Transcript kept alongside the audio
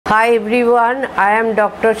Hi everyone, I am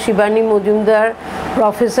Dr. Sibani Mazumder,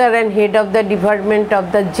 Professor and Head of the Department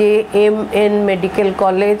of the JMN Medical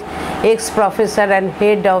College, ex-Professor and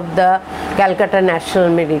Head of the Calcutta National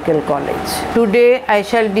Medical College. Today I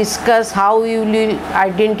shall discuss how you will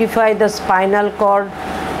identify the spinal cord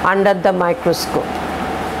under the microscope.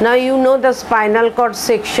 Now you know the spinal cord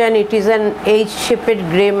section, it is an H-shaped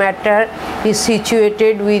grey matter is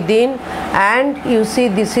situated within, and you see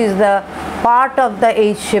this is the part of the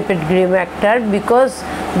H-shaped grey matter because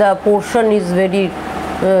the portion is very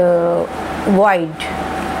wide,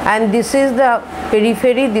 and this is the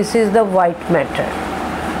periphery, this is the white matter.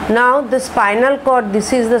 Now the spinal cord,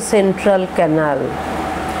 this is the central canal,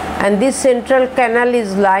 and this central canal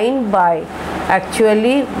is lined by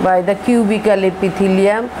the cubical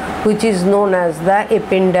epithelium, which is known as the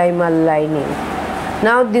ependymal lining.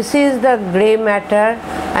 Now this is the grey matter,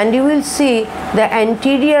 and you will see the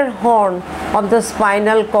anterior horn of the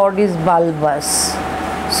spinal cord is bulbous.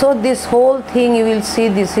 So this whole thing you will see,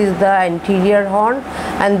 this is the anterior horn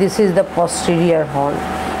and this is the posterior horn.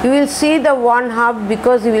 You will see the one half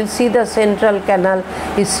because you will see the central canal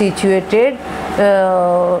is situated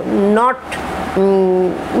not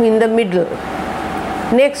in the middle.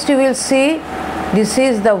 Next you will see this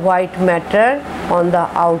is the white matter on the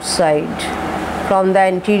outside from the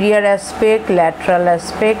anterior aspect, lateral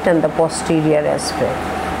aspect and the posterior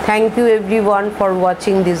aspect. Thank you everyone for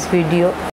watching this video.